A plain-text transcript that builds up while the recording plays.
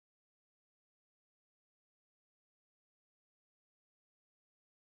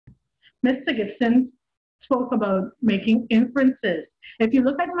Mr. Gibson spoke about making inferences. If you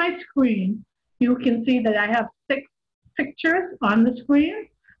look at my screen, you can see that I have 6 pictures on the screen.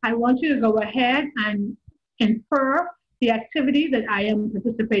 I want you to go ahead and infer the activity that I am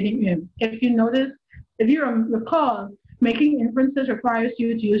participating in. If you notice, if you recall, making inferences requires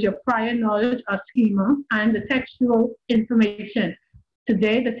you to use your prior knowledge of schema and the textual information.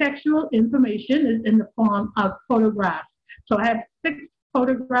 Today, the textual information is in the form of photographs. So I have 6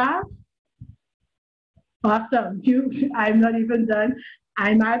 photographs. Awesome. I'm not even done.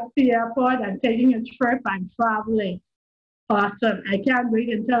 I'm at the airport. I'm taking a trip. I'm traveling. Awesome. I can't wait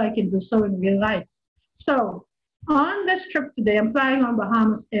until I can do so in real life. So on this trip today, I'm flying on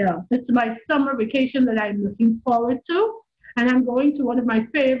Bahamas Air. It's my summer vacation that I'm looking forward to. And I'm going to one of my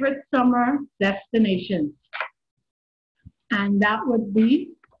favorite summer destinations. And that would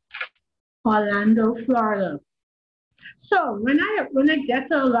be Orlando, Florida. So when I get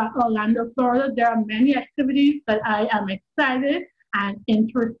to Orlando, Florida, there are many activities that I am excited and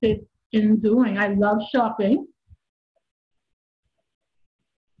interested in doing. I love shopping.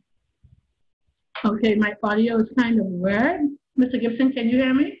 Okay, my audio is kind of weird. Mr. Gibson, can you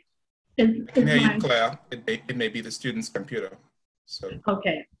hear me? I can hear you, Claire. It may be the student's computer. So.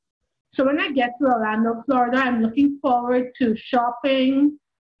 Okay. So when I get to Orlando, Florida, I'm looking forward to shopping,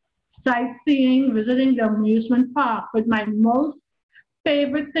 sightseeing, visiting the amusement park. But my most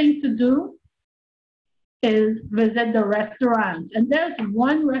favorite thing to do is visit the restaurants. And there's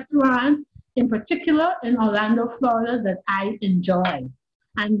one restaurant in particular in Orlando, Florida that I enjoy.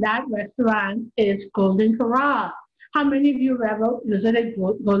 And that restaurant is Golden Corral. How many of you have ever visited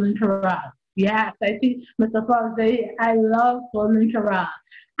Golden Corral? Yes, I see Mr. Fauzi. I love Golden Corral.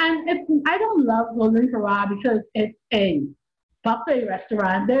 And I don't love Golden Corral because it's a buffet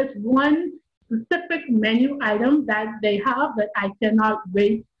restaurant. There's one specific menu item that they have that I cannot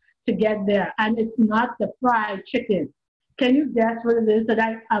wait to get there, and it's not the fried chicken. Can you guess what it is that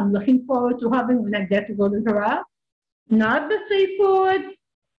I'm looking forward to having when I get to Golden Corral? Not the seafood,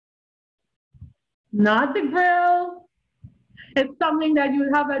 not the grill. It's something that you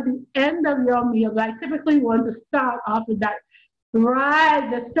have at the end of your meal. I typically want to start off with that.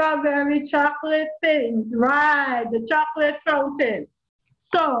 Right, the strawberry chocolate things. Right, the chocolate fountain.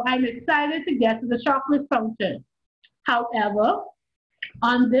 So I'm excited to get to the chocolate fountain. However,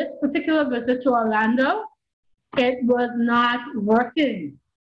 on this particular visit to Orlando, it was not working.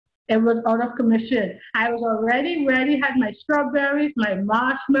 It was out of commission. I was already ready, had my strawberries, my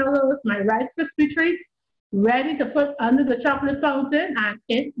marshmallows, my Rice Krispie treats ready to put under the chocolate fountain, and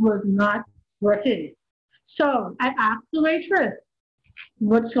it was not working. So I asked the waitress,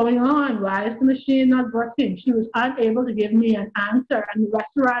 what's going on? Why is the machine not working? She was unable to give me an answer, and the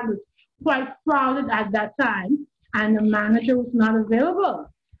restaurant was quite crowded at that time, and the manager was not available.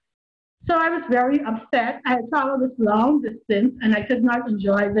 So I was very upset. I had traveled this long distance, and I could not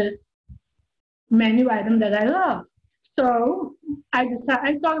enjoy this menu item that I love. So I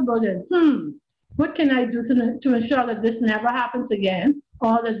thought about it. What can I do to ensure that this never happens again,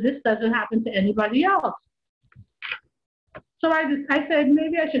 or that this doesn't happen to anybody else? So I said,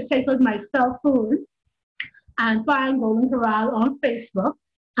 maybe I should take out my cell phone and find Golden Corral on Facebook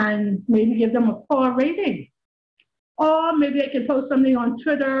and maybe give them a 4 rating. Or maybe I can post something on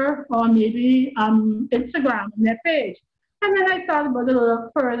Twitter or maybe Instagram on their page. And then I thought about it a little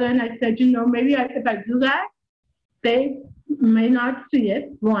further and I said, maybe if I do that, they may not see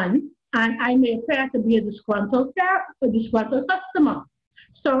it, one, and I may appear to be a disgruntled customer.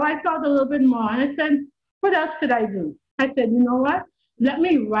 So I thought a little bit more and I said, what else could I do? I said, you know what? Let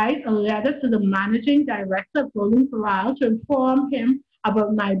me write a letter to the managing director of Golden Corral to inform him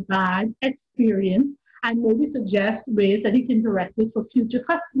about my bad experience and maybe suggest ways that he can correct it for future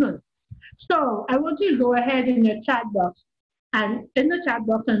customers. So I want you to go ahead in your chat box and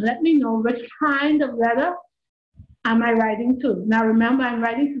let me know which kind of letter am I writing to. Now remember, I'm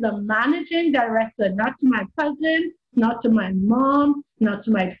writing to the managing director, not to my cousin, not to my mom, not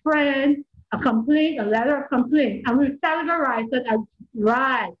to my friend. A letter of complaint. And we've categorized it as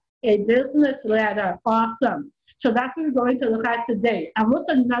right, a business letter. Awesome. So that's what we're going to look at today. And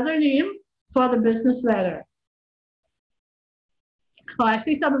what's another name for the business letter? Oh, I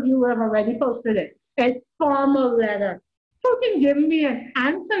see some of you have already posted it. A formal letter. Who can give me an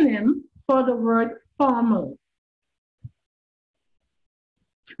antonym for the word formal?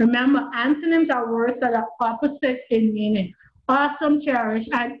 Remember, antonyms are words that are opposite in meaning. Awesome, Cherish,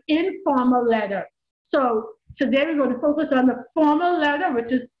 an informal letter. So today we're going to focus on the formal letter,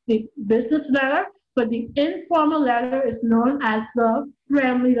 which is the business letter, but the informal letter is known as the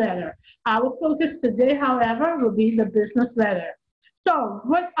friendly letter. Our focus today, however, will be the business letter. So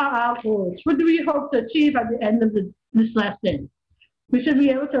what are our goals? What do we hope to achieve at the end of this lesson? We should be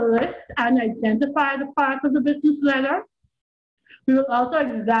able to list and identify the parts of the business letter. We will also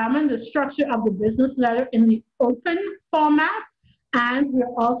examine the structure of the business letter in the open format, and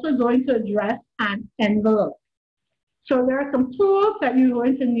we're also going to address an envelope. So there are some tools that you're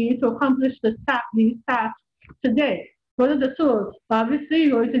going to need to accomplish these tasks today. What are the tools? Obviously,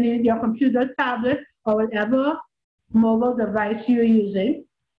 you're going to need your computer, tablet, or whatever mobile device you're using.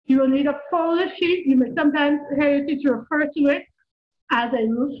 You will need a folder sheet. You may sometimes hear your teacher refer to it as a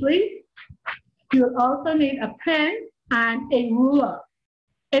loose leaf. You will also need a pen and a ruler.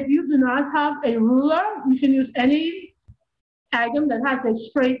 If you do not have a ruler, you can use any item that has a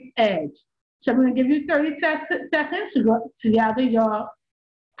straight edge. So I'm going to give you 30 seconds to gather your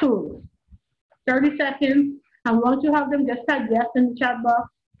tools. 30 seconds. And once you have them, just type yes in the chat box.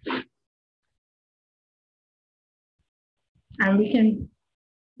 And we can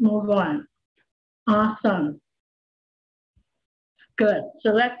move on. Awesome. Good.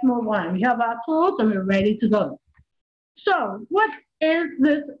 So let's move on. We have our tools and we're ready to go. So what is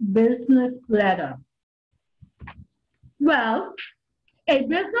this business letter? Well, a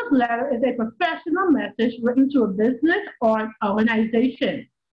business letter is a professional message written to a business or an organization.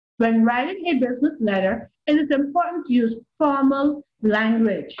 When writing a business letter, it is important to use formal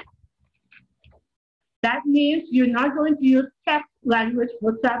language. That means you're not going to use text language,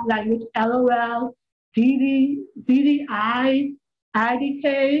 WhatsApp language, LOL, DDI,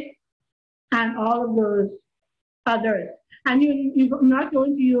 IDK, and all of those others. And you're not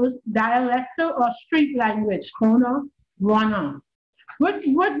going to use dialectal or street language, Gona, Wana. What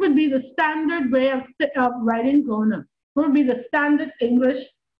would be the standard way of writing Gona? What would be the standard English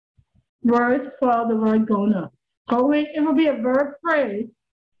words for the word Gona? Going, it will be a verb phrase.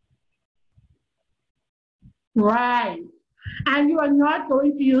 Right. And you are not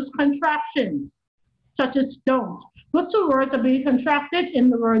going to use contractions, such as don't. What two words are being contracted in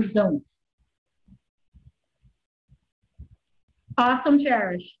the word don't? Awesome,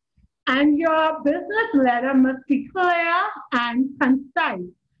 Cherish. And your business letter must be clear and concise.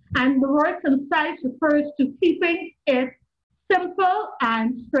 And the word concise refers to keeping it simple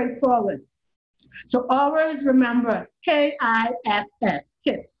and straightforward. So always remember KISS,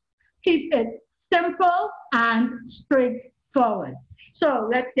 KISS. Keep it simple and straightforward. So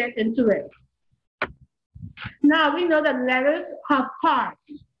let's get into it. Now we know that letters have parts.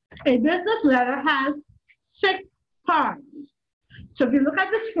 A business letter has 6 parts. So if you look at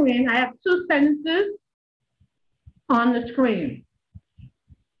the screen, I have 2 sentences on the screen.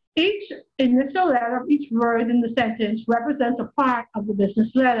 Each initial letter of each word in the sentence represents a part of the business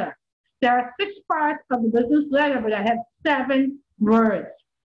letter. There are 6 parts of the business letter, but I have 7 words.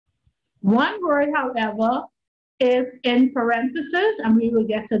 One word, however, is in parentheses, and we will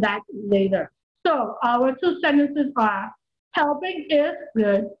get to that later. So our 2 sentences are, helping is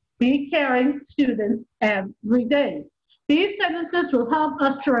good, be caring students every day. These sentences will help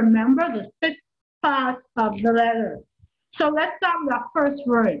us to remember the 6 parts of the letter. So let's start with our first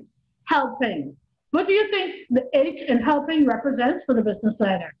word, helping. What do you think the H in helping represents for the business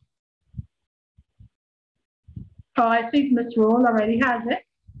letter? Oh, I see Ms. Roll already has it.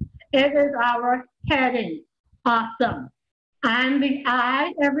 It is our heading. Awesome. And the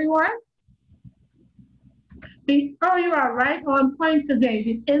I, everyone? Oh, you are right on point today,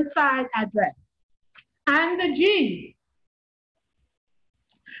 the inside address. And the G,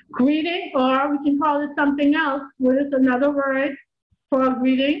 greeting, or we can call it something else. What is another word for a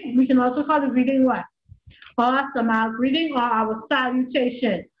greeting? We can also call the greeting what? Awesome, our greeting or our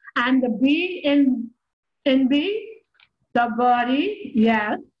salutation. And the B in B, the body,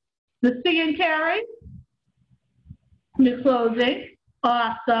 yes. The C in carry, the closing,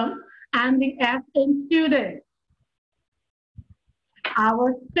 awesome. And the S in student,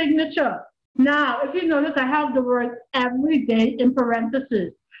 our signature. Now, if you notice, I have the word every day in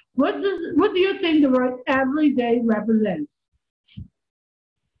parentheses. What do you think the word every day represents?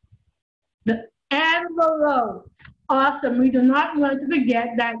 The envelope. Awesome. We do not want to forget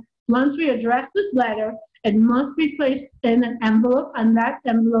that once we address this letter, it must be placed in an envelope, and that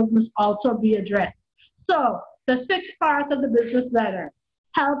envelope must also be addressed. So, the 6 parts of the business letter.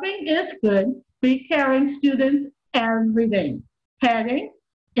 Helping is good, be caring students every day. Heading,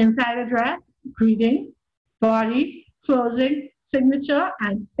 inside address, greeting, body, closing, signature,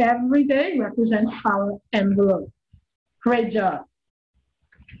 and every day represents our envelope. Great job.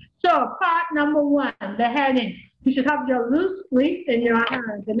 So part number 1, the heading. You should have your loose leaf in your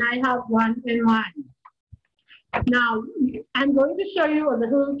hand, and I have one in mine. Now, I'm going to show you a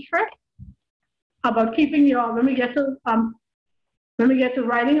little trick about keeping your, let me get to When we get to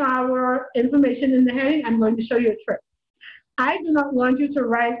writing our information in the heading, I'm going to show you a trick. I do not want you to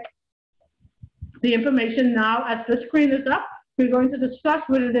write the information now as the screen is up. We're going to discuss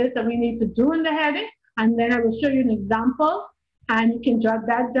what it is that we need to do in the heading, and then I will show you an example, and you can jot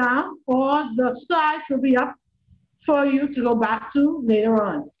that down, or the slides will be up for you to go back to later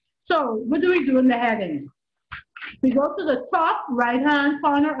on. So what do we do in the heading? We go to the top right-hand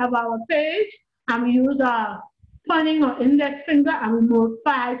corner of our page, and we use our pointing or index finger, and we move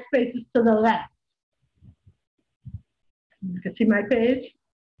 5 spaces to the left. You can see my page.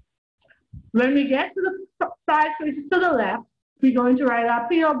 When we get to the 5 spaces to the left, we're going to write our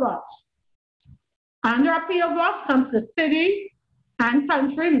P.O. box. Under our P.O. box comes the city and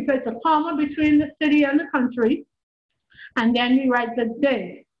country. We place a comma between the city and the country. And then we write the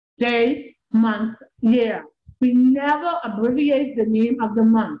day, month, year. We never abbreviate the name of the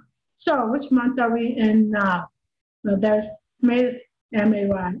month. So which month are we in now? Well, there's May,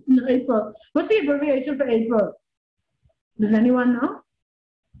 M-A-Y, no, April. What's the abbreviation for April? Does anyone know?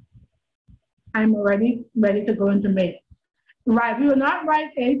 I'm already ready to go into May. Right, we will not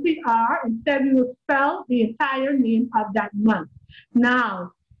write APR. Instead, we will spell the entire name of that month.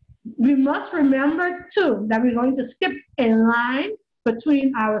 Now, we must remember, too, that we're going to skip a line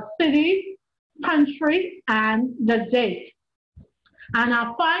between our city, country, and the date. And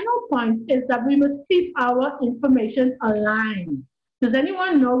our final point is that we must keep our information aligned. Does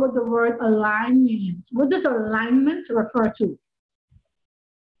anyone know what the word align means? What does alignment refer to?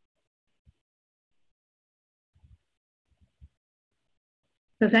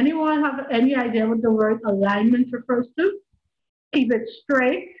 Does anyone have any idea what the word alignment refers to? Keep it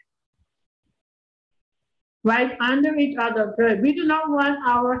straight, right under each other. Good. We do not want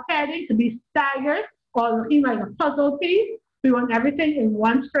our heading to be staggered or looking like a puzzle piece. We want everything in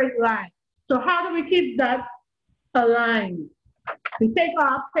one straight line. So how do we keep that aligned? We take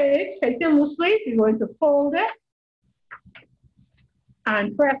our page, take it loosely. We're going to fold it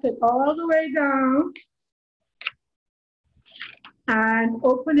and press it all the way down and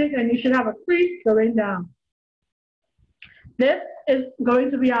open it, and you should have a crease going down. This is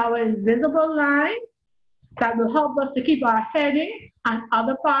going to be our invisible line that will help us to keep our heading and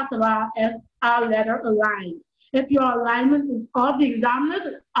other parts of our letter aligned. If your alignment is off, the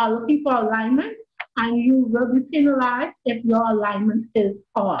examiners are looking for alignment, and you will be penalized if your alignment is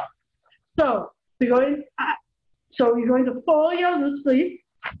off. So we're going to fold your loose sleeve,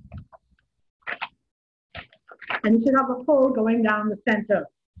 and you should have a fold going down the center,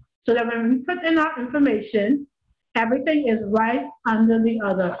 so that when we put in our information, everything is right under the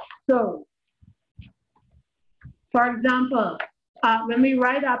other. So, for example, when we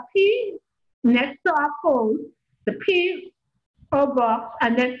write our P next to our fold, the P or box,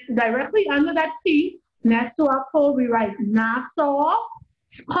 and then directly under that P, next to our fold, we write Nassau,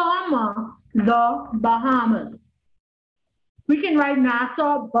 comma, the Bahamas. We can write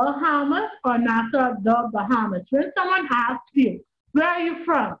Nassau, Bahamas, or Nassau, the Bahamas. When someone asks you, where are you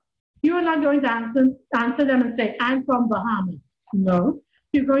from? You are not going to answer them and say, I'm from Bahamas. No.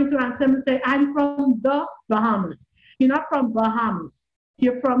 You're going to answer them and say, I'm from the Bahamas. You're not from Bahamas.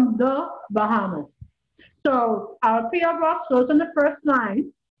 You're from the Bahamas. So our P.O. box goes on the first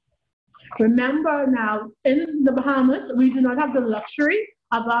line. Remember now, in the Bahamas, we do not have the luxury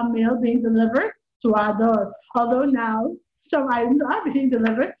of our mail being delivered to our doors. Although now, some items are being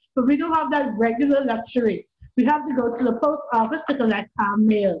delivered, but we don't have that regular luxury. We have to go to the post office to collect our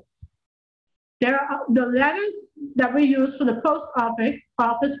mail. There are the letters that we use for the post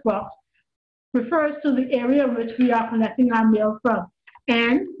office box refers to the area in which we are collecting our mail from.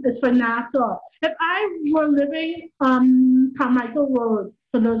 And it's for Nassau. If I were living on Carmichael Road,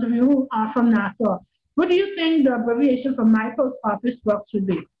 for those of you who are from Nassau, what do you think the abbreviation for my post office box would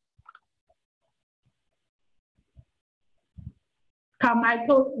be?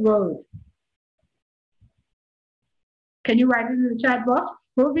 Carmichael Road. Can you write it in the chat box?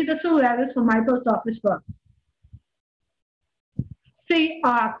 What would be the 2 letters for my post office box?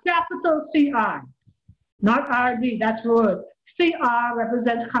 CR, capital CR, not RD, that's road. CR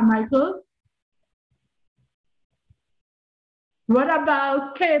represents Carmichael. What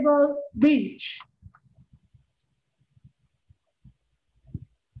about Cable Beach?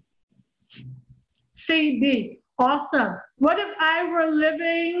 CD, awesome. What if I were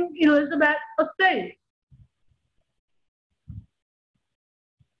living in Elizabeth Estate?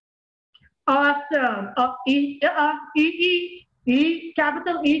 Awesome. Capital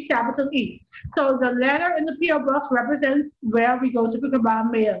E, capital E. So the letter in the P.O. box represents where we go to pick up our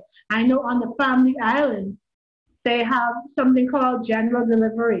mail. I know on the Family Island, they have something called general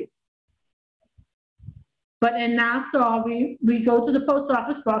delivery. But in Nassau, we go to the post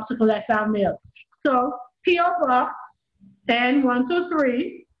office box to collect our mail. So P.O. Box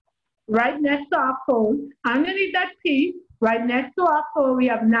N123, right next to our phone. Underneath that P, right next to our phone, we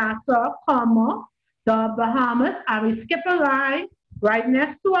have Nassau, comma, the Bahamas, and we skip a line right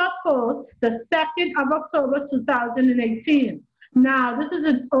next to our phone, the 2nd of October, 2018. Now, this is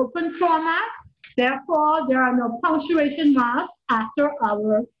an open format, therefore, there are no punctuation marks after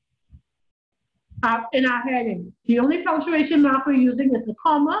in our heading. The only punctuation mark we're using is the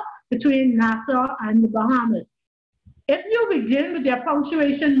comma between Nassau and the Bahamas. If you begin with your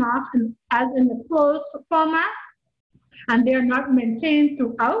punctuation marks as in the closed format, and they're not maintained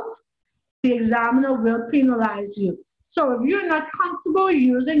throughout, the examiner will penalize you. So if you're not comfortable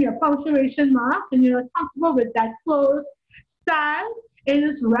using your punctuation marks and you're not comfortable with that closed style, it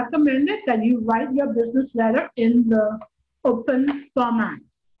is recommended that you write your business letter in the open format.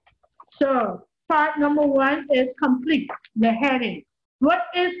 So part number 1 is complete, the heading. What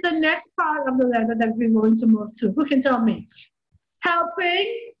is the next part of the letter that we're going to move to? Who can tell me?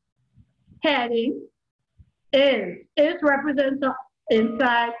 Helping, heading, is represents the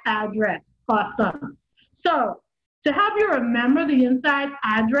inside address. Awesome. So to help you remember the inside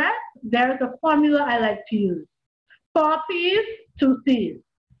address, there's a formula I like to use. 4 P's, 2 C's.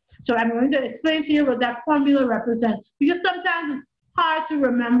 So I'm going to explain to you what that formula represents, because sometimes it's hard to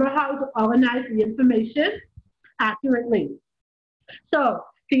remember how to organize the information accurately. So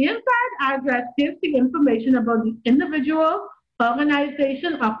the inside address gives the information about the individual,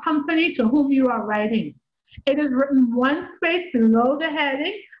 organization, or company to whom you are writing. It is written 1 space below the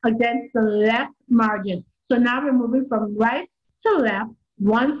heading against the left margin. So now we're moving from right to left,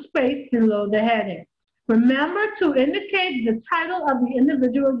 1 space below the heading. Remember to indicate the title of the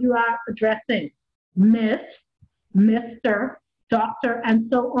individual you are addressing. Miss, Mr., Doctor, and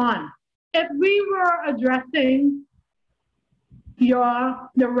so on. If we were addressing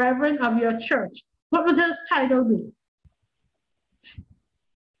the reverend of your church, what would his title be?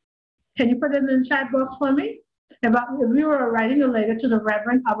 Can you put it in the chat box for me? If we were writing a letter to the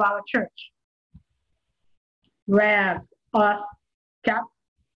reverend of our church. Rev,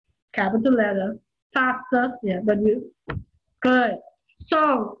 capital letter, pastor, yeah, but you, good.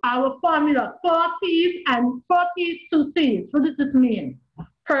 So our formula, 4 P's and 4 P's, 2 C's. What does this mean?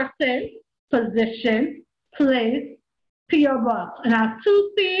 Person, position, place, P.O. Box. And our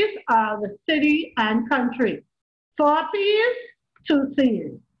 2 C's are the city and country. 4 P's, 2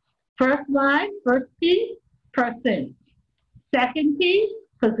 C's. First line, first P, person. Second P,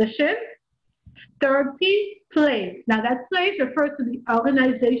 position. Third P, place. Now that place refers to the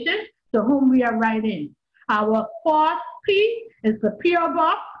organization to whom we are writing. Our 4th P is the P.O.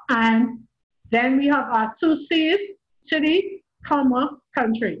 Box, and then we have our 2 C's, city, comma,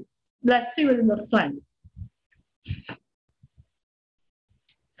 country. Let's see what it looks like.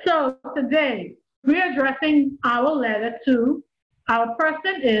 So today, we're addressing our letter to, our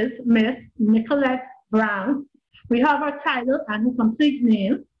person is Miss Nicolette Brown. We have her title and her complete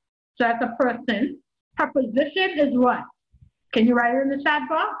name. So that's a person. Her position is what? Can you write it in the chat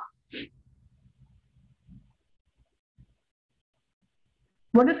box?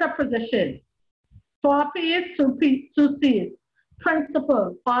 What is her position? 4 P's, 2 C's.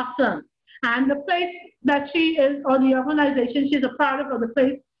 Principal, awesome. And the place that she is, or the organization she's a part of, or the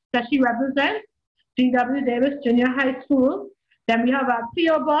place that she represents, G.W. Davis Junior High School. Then we have our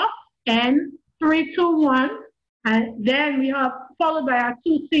P.O. Box, N321, and then we have, followed by our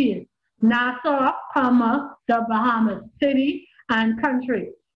 2 C's, Nassau, comma, the Bahamas, city and country.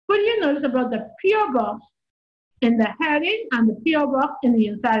 What do you notice about the P.O. Box in the heading and the P.O. Box in the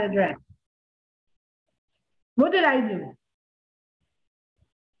inside address? What did I do?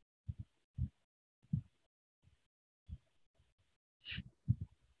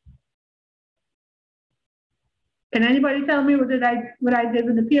 Can anybody tell me what I did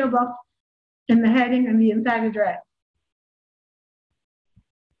with the P.O. Box in the heading and the inside address?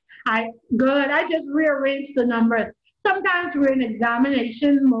 Good. I just rearranged the numbers. Sometimes we're in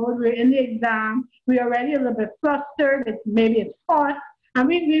examination mode. We're in the exam. We're already a little bit flustered. Maybe it's hot. And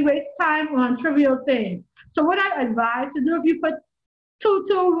we waste time on trivial things. So what I advise to do, if you put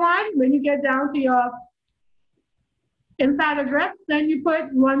 221, when you get down to your inside address, then you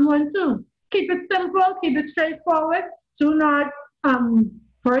put 112. Keep it simple, keep it straightforward. Do not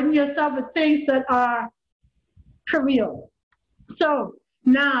burden yourself with things that are trivial. So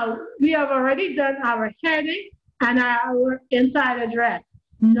now we have already done our heading and our inside address.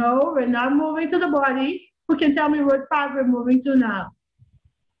 No, we're not moving to the body. Who can tell me what part we're moving to now?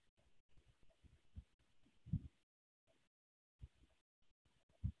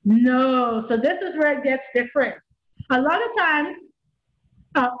 No. So this is where it gets different. A lot of times,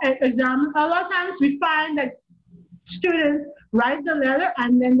 a lot of times we find that students write the letter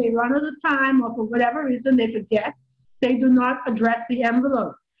and then they run out of time or for whatever reason they forget. They do not address the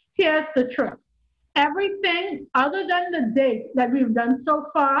envelope. Here's the trick. Everything other than the date that we've done so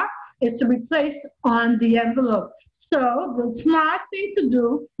far is to be placed on the envelope. So the smart thing to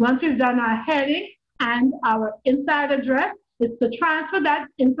do once we've done our heading and our inside address is to transfer that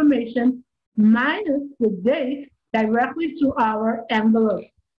information minus the date directly to our envelope.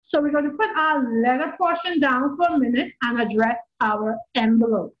 So we're going to put our letter portion down for a minute and address our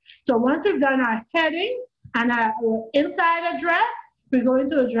envelope. So once we've done our heading and our inside address, we're going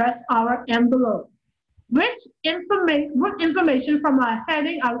to address our envelope. What information from our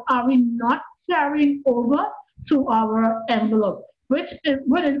heading are we not carrying over to our envelope?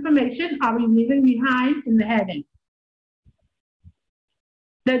 What information are we leaving behind in the heading?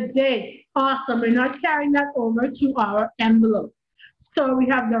 The date. Awesome. We're not carrying that over to our envelope. So we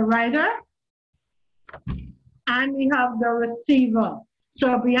have the writer and we have the receiver.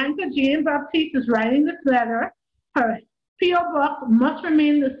 So Bianca Jean Baptiste is writing this letter. Her P.O. box must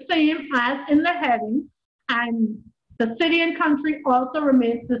remain the same as in the heading, and the city and country also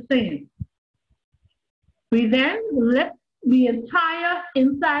remains the same. We then list the entire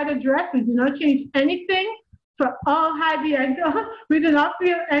inside address. We do not change anything. For all hi Bianca, we do not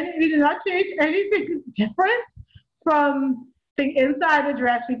change anything different from the inside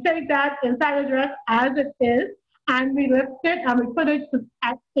address. We take that inside address as it is, and we lift it and we put it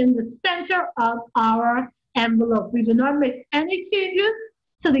in the center of our envelope. We do not make any changes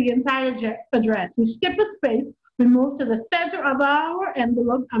to the inside address. We skip a space, we move to the center of our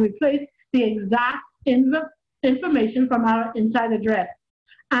envelope, and we place the exact information from our inside address.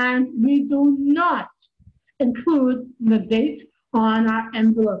 And we do not include the date on our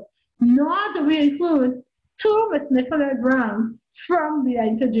envelope, nor do we include to Ms. Nicolette Brown from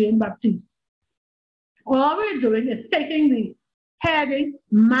Bianca Jean Baptiste. All we're doing is taking the heading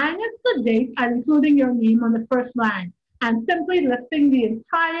minus the date and including your name on the first line, and simply listing the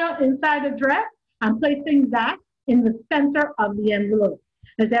entire inside address and placing that in the center of the envelope.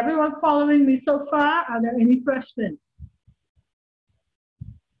 Is everyone following me so far? Are there any questions?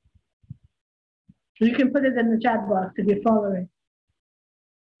 You can put it in the chat box if you're following.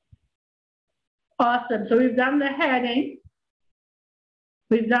 Awesome. So we've done the heading.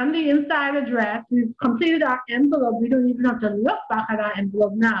 We've done the inside address. We've completed our envelope. We don't even have to look back at our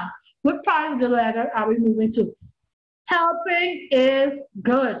envelope now. What part of the letter are we moving to? Helping is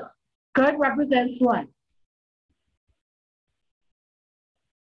good. Good represents what?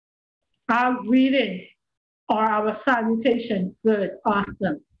 Our greeting or our salutation. Good.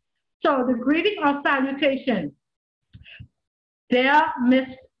 Awesome. So the greeting or salutation. Dear Miss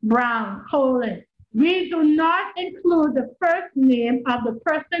Brown, colon. We do not include the first name of the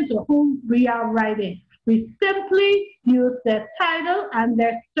person to whom we are writing. We simply use their title and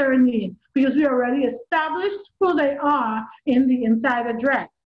their surname because we already established who they are in the inside address.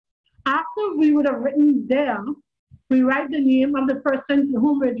 After we would have written there, we write the name of the person to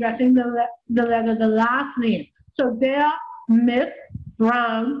whom we're addressing the letter, the last name. So there, Miss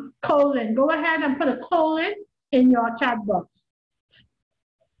Brown, colon. Go ahead and put a colon in your chat box.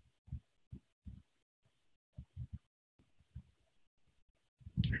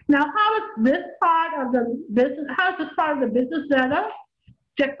 Now, how is this part of the business letter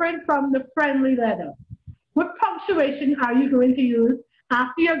different from the friendly letter? What punctuation are you going to use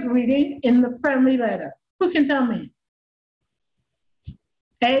after your greeting in the friendly letter? Who can tell me?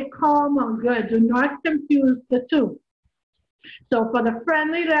 A comma, good. Do not confuse the two. So for the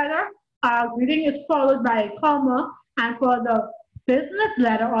friendly letter, our greeting is followed by a comma, and for the business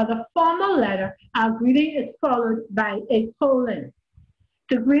letter or the formal letter, our greeting is followed by a colon.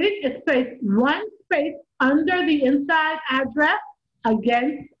 The greeting is placed one space under the inside address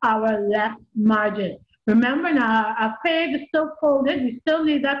against our left margin. Remember now, our page is still folded. We still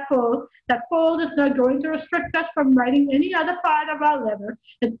need that fold. That fold is not going to restrict us from writing any other part of our letter.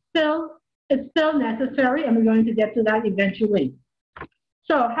 It's still necessary, and we're going to get to that eventually.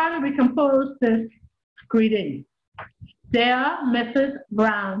 So how do we compose this greeting? Dear Mrs.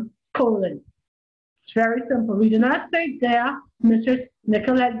 Brown, colon. It's very simple. We do not say dear Mrs.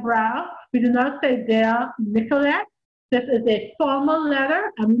 Nicolette Brown. We do not say dear Nicolette. This is a formal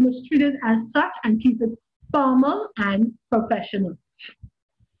letter, and we must treat it as such and keep it formal and professional.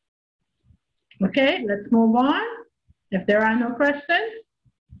 Okay, let's move on. If there are no questions,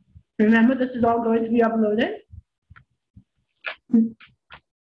 remember this is all going to be uploaded.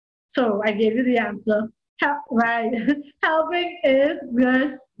 So I gave you the answer. Right. Helping is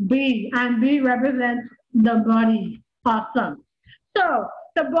good. B, and B represents the body. Awesome. So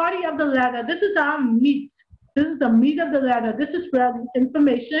the body of the letter, this is our meat. This is the meat of the letter. This is where the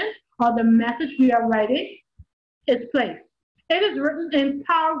information or the message we are writing is placed. It is written in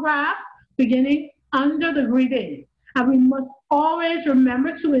paragraphs beginning under the greeting. And we must always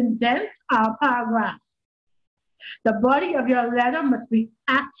remember to indent our paragraphs. The body of your letter must be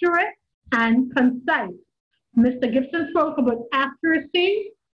accurate and concise. Mr. Gibson spoke about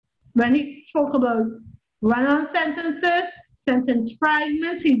accuracy when he spoke about run-on sentences, sentence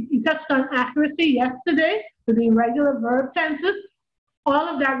fragments. He touched on accuracy yesterday with the irregular verb tenses. All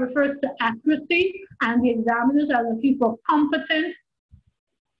of that refers to accuracy, and the examiners are looking for competent,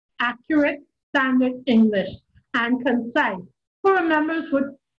 accurate, standard English, and concise. Who remembers what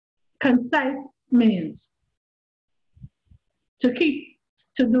concise means? To keep,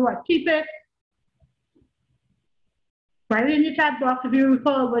 to do what? Keep it. Write it in your chat box if you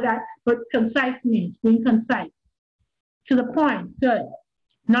recall what concise means, being concise. To the point, good.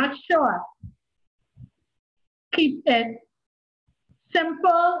 Not short. Keep it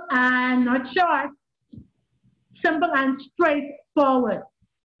simple and not short. Simple and straightforward.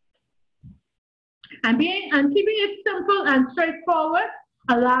 And keeping it simple and straightforward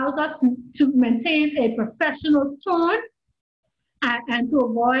allows us to maintain a professional tone and to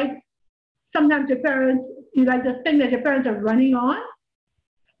avoid, sometimes your parents, you like the thing that your parents are running on.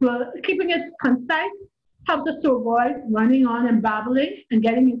 Well, keeping it concise helps us to avoid running on and babbling and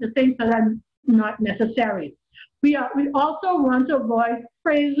getting into things that are not necessary. We also want to avoid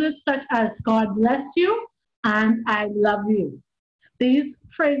phrases such as God bless you and I love you. These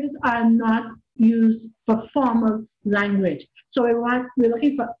phrases are not used for formal language. So we're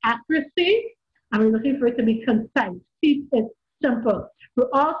looking for accuracy and we're looking for it to be concise. Keep it simple. We're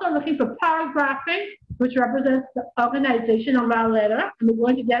also looking for paragraphing, which represents the organization of our letter. And we're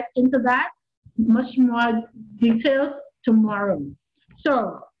going to get into that much more details tomorrow.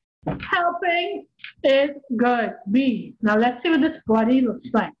 So helping is good. B. Now let's see what this body looks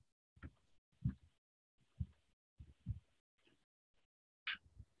like.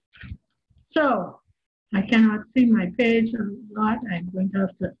 So I cannot see my page a lot. I'm going to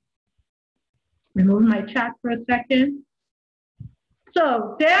have to remove my chat for a second.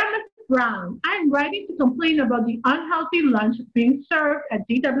 So, dear Ms. Brown, I'm writing to complain about the unhealthy lunch being served at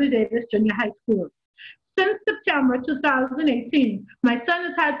D.W. Davis Junior High School. Since September 2018, my son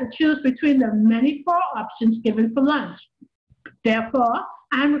has had to choose between the many 4 options given for lunch. Therefore,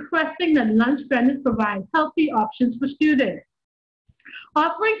 I'm requesting that lunch vendors provide healthy options for students.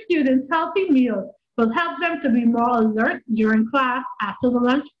 Offering students healthy meals will help them to be more alert during class after the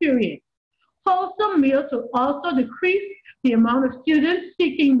lunch period. Wholesome meals will also decrease the amount of students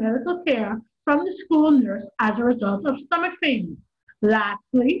seeking medical care from the school nurse as a result of stomach pain.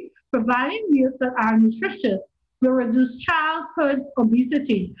 Lastly, providing meals that are nutritious will reduce childhood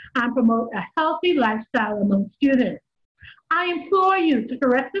obesity and promote a healthy lifestyle among students. I implore you to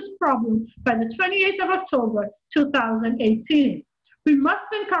correct this problem by the 28th of October, 2018. We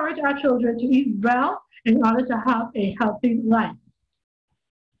must encourage our children to eat well in order to have a healthy life.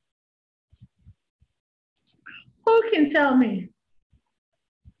 Who can tell me?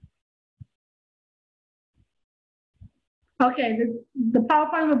 Okay, the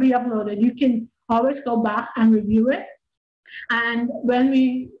PowerPoint will be uploaded. You can always go back and review it. And when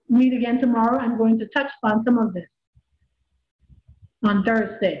we meet again tomorrow, I'm going to touch on some of this on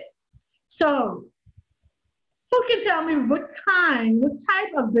Thursday. So, who can tell me what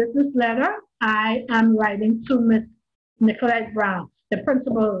type of business letter I am writing to Ms. Nicolette Brown, the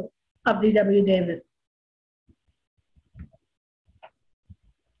principal of D.W. Davis?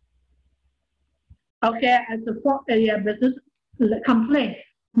 Okay, as a business complaint.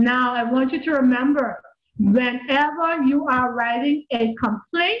 Now, I want you to remember, whenever you are writing a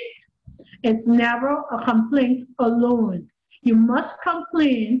complaint, it's never a complaint alone. You must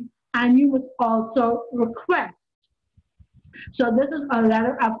complain and you must also request. So this is a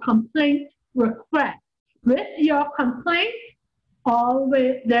letter of complaint request. With your complaint,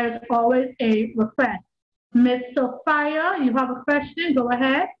 there's always a request. Ms. Sophia, you have a question? Go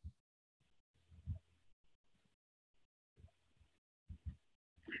ahead.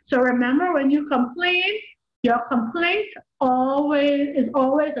 So remember, when you complain, your complaint is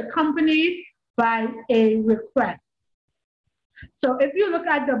always accompanied by a request. So if you look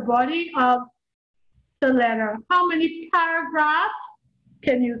at the body of the letter, how many paragraphs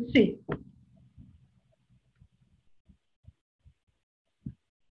can you see?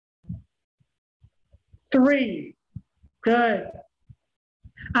 Three. Good.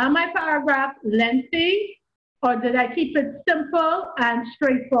 Are my paragraphs lengthy Or did I keep it simple and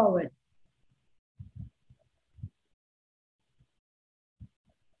straightforward?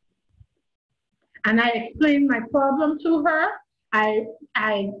 And I explained my problem to her. I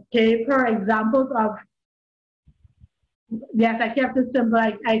gave her examples of, yes, I kept it simple.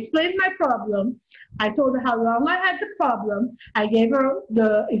 I explained my problem. I told her how long I had the problem. I gave her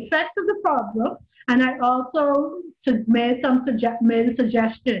the effects of the problem. And I also made a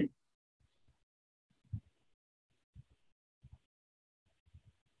suggestion.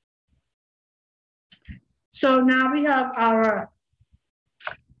 So now we have our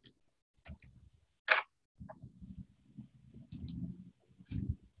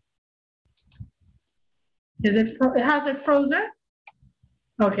has it frozen?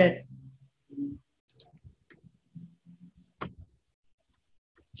 Okay.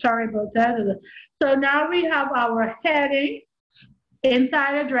 Sorry about that. So now we have our heading,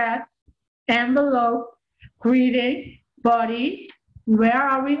 inside address, envelope, greeting, body. Where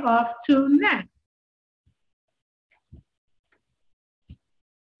are we off to next?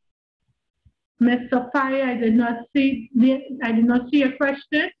 Ms. Sophia, I did not see a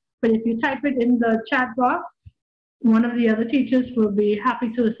question, but if you type it in the chat box, one of the other teachers will be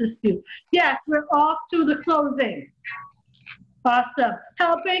happy to assist you. Yes, we're off to the closing. Awesome.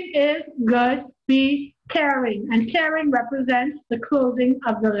 Helping is good. Be caring, and caring represents the closing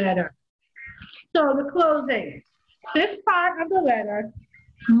of the letter. So the closing, this part of the letter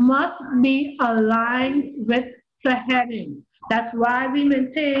must be aligned with the heading. That's why we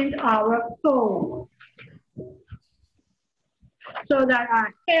maintained our fold. So that our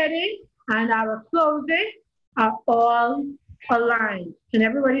heading and our closing are all aligned. Can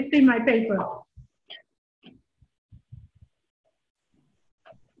everybody see my paper?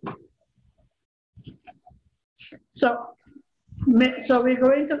 So we're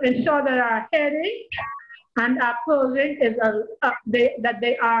going to ensure that our heading and our closing is that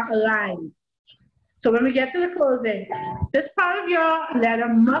they are aligned. So when we get to the closing, this part of your letter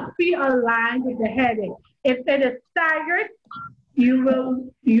must be aligned with the heading. If it is staggered, you will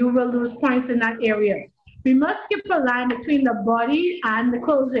lose points in that area. We must keep a line between the body and the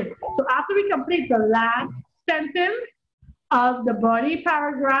closing. So after we complete the last sentence of the body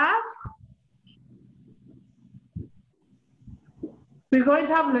paragraph, we're going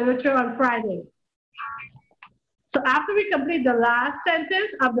to have literature on Friday. So after we complete the last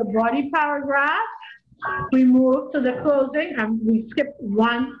sentence of the body paragraph, we move to the closing and we skip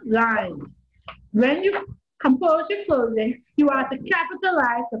one line. When you compose your closing, you are to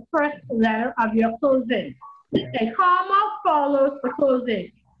capitalize the first letter of your closing. A comma follows the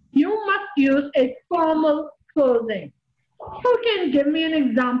closing. You must use a formal closing. Who can give me an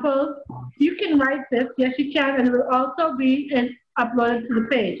example? You can write this, yes you can, and it will also be uploaded to the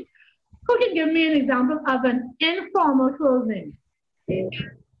page. Who can give me an example of an informal closing?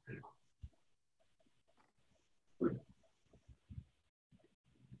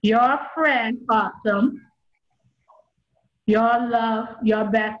 Your friend, awesome. Your love, your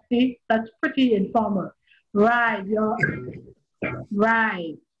bestie, that's pretty informal. Right,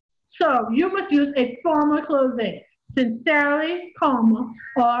 right. So you must use a formal closing. Sincerely, comma,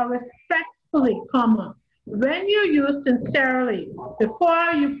 or respectfully, comma. When you use sincerely,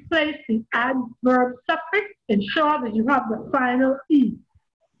 before you place the adverb suffix, ensure that you have the final E.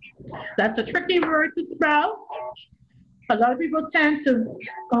 That's a tricky word to spell. A lot of people tend to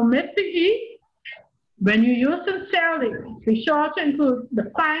omit the E. When you use sincerely, be sure to include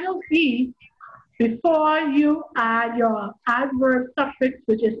the final E before you add your adverb suffix,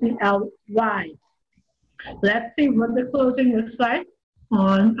 which is the ly. Let's see what the closing looks like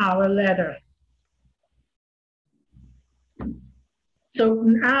on our letter. So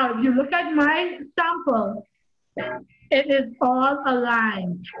now, if you look at my sample, it is all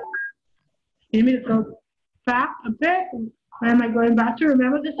aligned. You need to go back a bit. Where am I going back to?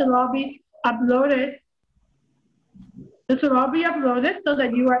 Remember, this will all be uploaded. This will all be uploaded so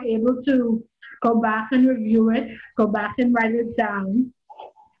that you are able to go back and review it, go back and write it down,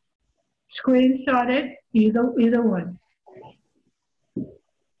 screenshot it, either one.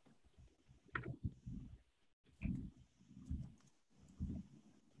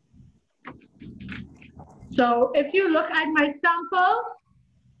 So if you look at my sample,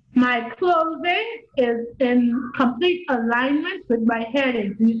 my closing is in complete alignment with my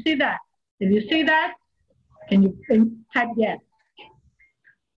heading. Do you see that? If you see that, can you type yes?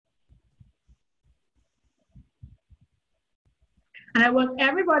 And I want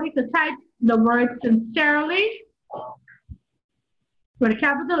everybody to type the word sincerely with a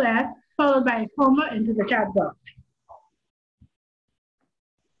capital S followed by a comma into the chat box.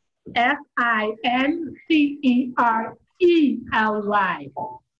 Fincerely.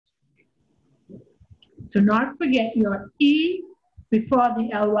 Do not forget your E before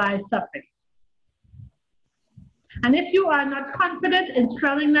the ly suffix. And if you are not confident in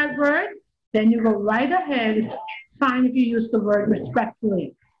spelling that word, then you go right ahead. It's fine if you use the word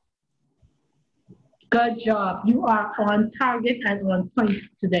respectfully. Good job. You are on target and on point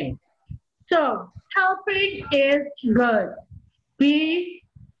today. So, helping is good. Be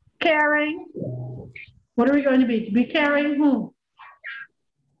caring. What are we going to be? Be caring whom?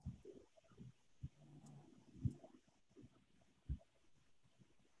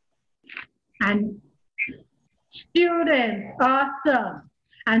 And students, awesome.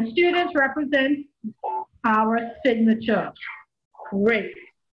 And students represent our signature. Great.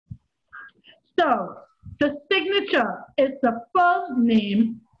 So, the signature is the full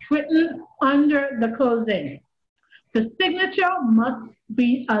name written under the closing. The signature must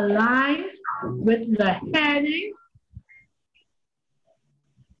be aligned with the heading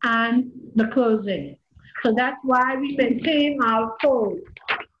and the closing. So that's why we maintain our fold,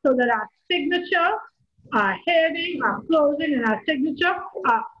 so that our signature, our heading, our closing, and our signature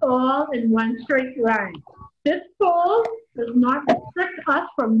are all in one straight line. This fold does not restrict us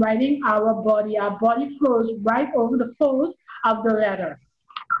from writing our body. Our body flows right over the folds of the letter.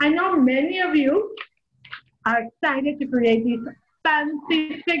 I know many of you are excited to create these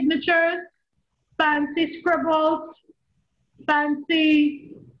fancy signatures, fancy scribbles,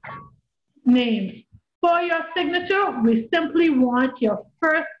 fancy names. For your signature, we simply want your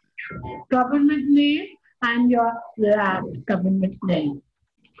first government name and your last government name.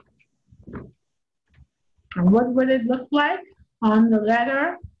 And what would it look like on the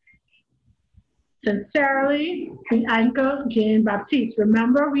letter? Sincerely, Bianca Jane Baptiste.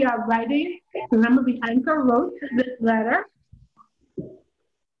 Remember, Bianca wrote this letter.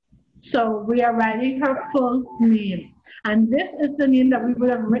 So we are writing her full name. And this is the name that we would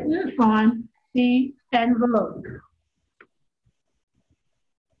have written on the envelope.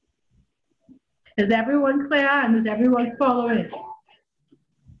 Is everyone clear and is everyone following?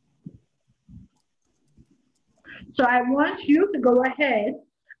 So I want you to go ahead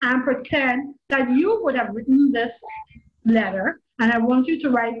and pretend that you would have written this letter, and I want you to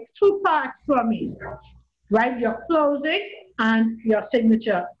write two parts for me. Write your closing and your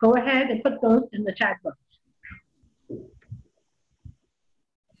signature. Go ahead and put those in the chat box.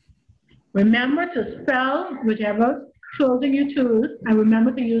 Remember to spell whichever closing you choose, and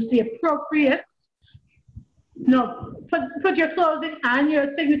remember to use the appropriate. Put your closing and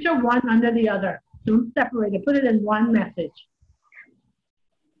your signature one under the other. Don't separate it. Put it in one message.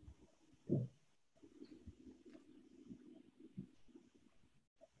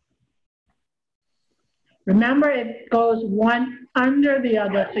 Remember, it goes one under the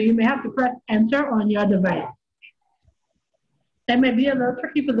other, so you may have to press enter on your device. That may be a little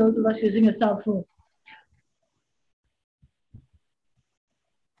tricky for those of us using a cell phone.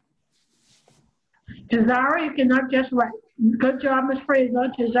 Jazara, you cannot just write. Good job, Ms.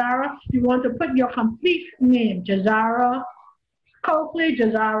 Fraser. Jazara, you want to put your complete name. Jazara Coakley,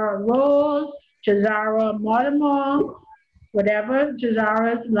 Jazara Rose, Jazara Mortimer, whatever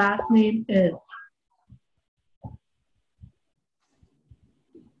Jazara's last name is.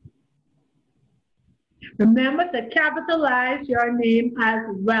 Remember to capitalize your name as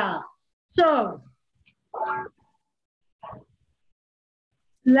well. So,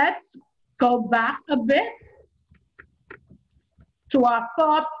 let's go back a bit to our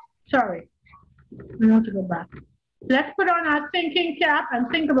we want to go back. Let's put on our thinking cap and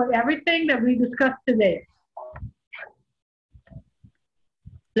think about everything that we discussed today.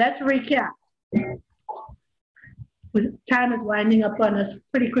 Let's recap. Time is winding up on us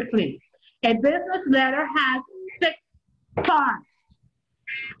pretty quickly. A business letter has 6 parts.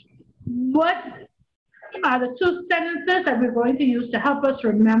 What are the 2 sentences that we're going to use to help us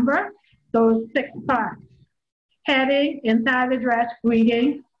remember those 6 parts? Heading, inside address,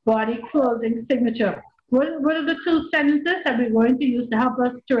 greeting, body, closing, signature. What are the 2 sentences that we're going to use to help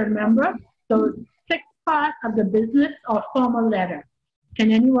us to remember those 6 parts of the business or formal letter?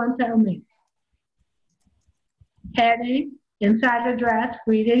 Can anyone tell me? Heading, inside address,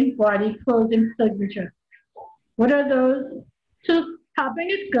 greeting, body, closing, signature. What are those 2? Helping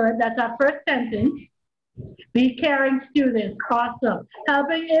is good. That's our first sentence. Be caring students. Awesome.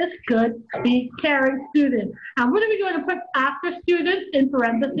 Helping is good. Be caring students. And what are we going to put after students in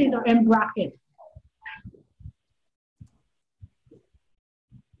parentheses or in brackets?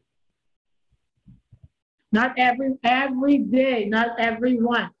 Not every day, not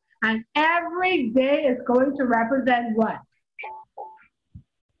everyone. And every day is going to represent what?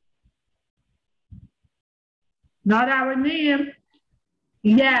 Not our name.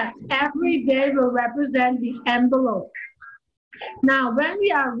 Yes, every day will represent the envelope. Now, when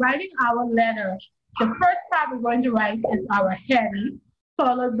we are writing our letter, the first part we're going to write is our heading,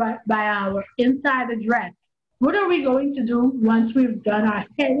 followed by our inside address. What are we going to do once we've done our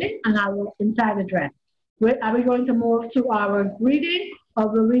heading and our inside address? Are we going to move to our greeting, or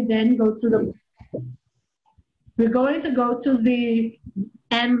will we then go to the... We're going to go to the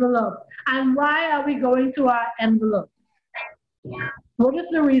envelope. And why are we going to our envelope? What is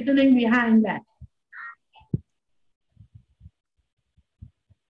the reasoning behind that?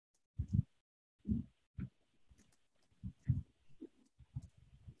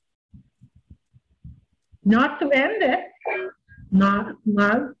 Not to end it. Not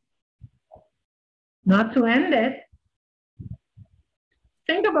to end it.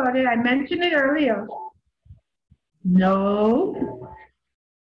 Think about it. I mentioned it earlier. No.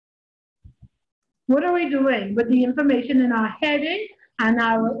 What are we doing with the information in our heading and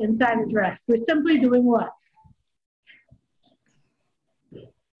our inside address? We're simply doing what?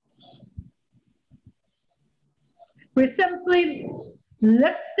 We're simply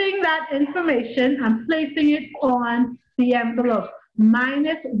lifting that information and placing it on the envelope,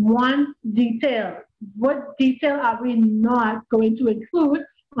 minus one detail. What detail are we not going to include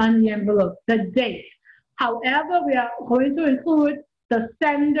on the envelope? The date. However, we are going to include the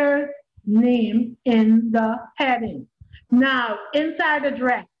sender's name in the heading. Now, inside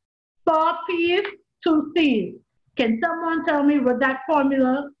address, 4 P's, 2 C's. Can someone tell me what that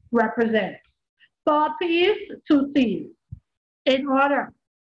formula represents? 4 P's, 2 C's. In order.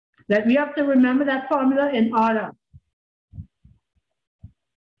 That we have to remember that formula in order.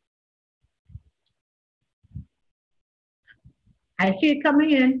 I see it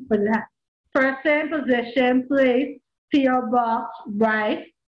coming in for that. Person, position, place, P.O. box, right,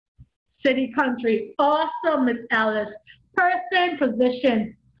 city, country. Awesome, Ms. Ellis. Person,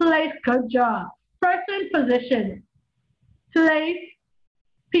 position, place, good job. Person, position, place,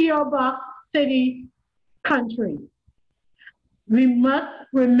 P.O. box, city, country. We must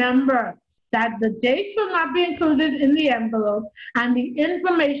remember that the dates will not be included in the envelope, and the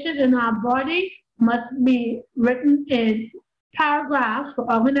information in our body must be written in paragraphs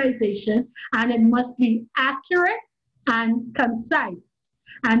for organization, and it must be accurate and concise.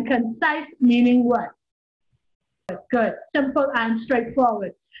 And concise meaning what? Good, simple and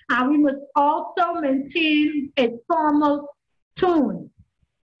straightforward. And we must also maintain a formal tone.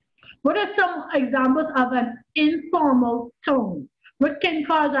 What are some examples of an informal tone? What can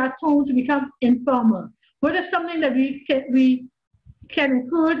cause our tone to become informal? What is something that we can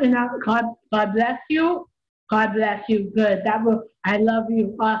include in our God bless you? God bless you. Good. That will, I love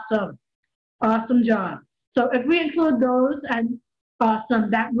you. Awesome. Awesome job. So if we include those and awesome,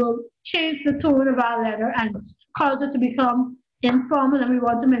 that will change the tone of our letter and cause it to become informal, and we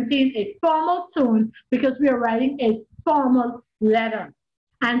want to maintain a formal tone because we are writing a formal letter.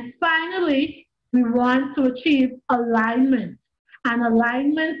 And finally, we want to achieve alignment. And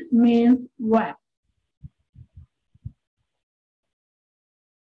alignment means what?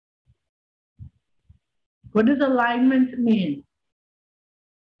 What does alignment mean?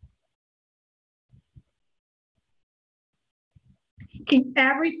 Keep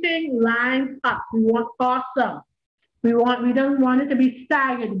everything lined up. We want awesome. We don't want it to be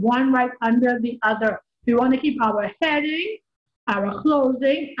staggered, one right under the other. We want to keep our heading, our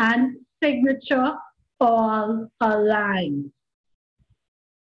closing, and signature all aligned.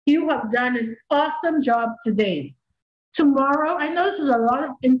 You have done an awesome job today. Tomorrow, I know this is a lot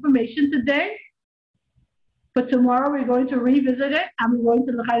of information today, but tomorrow we're going to revisit it and we're going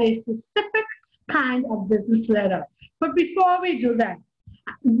to look at a specific kind of business letter. But before we do that,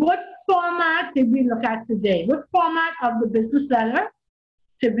 what format did we look at today? What format of the business letter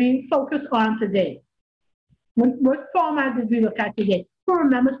did we focus on today? What format did we look at today? Who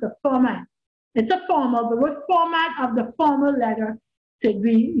remembers the format? It's a formal, but what format of the formal letter did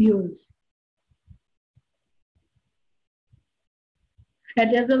we use?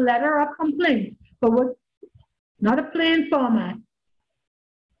 And there's a letter of complaint, but what? Not a plain format.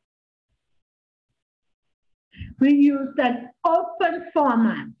 We used an open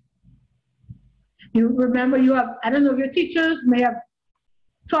format. You remember you have, I don't know if your teachers may have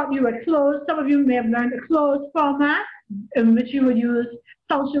taught you a closed, some of you may have learned a closed format in which you would use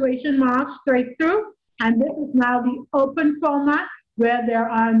punctuation marks straight through. And this is now the open format where there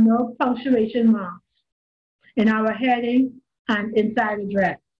are no punctuation marks in our heading and inside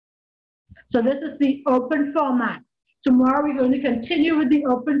address. So this is the open format. Tomorrow we're going to continue with the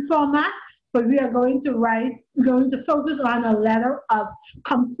open format, but we are going to focus on a letter of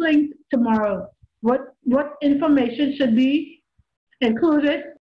complaint tomorrow. what information should be included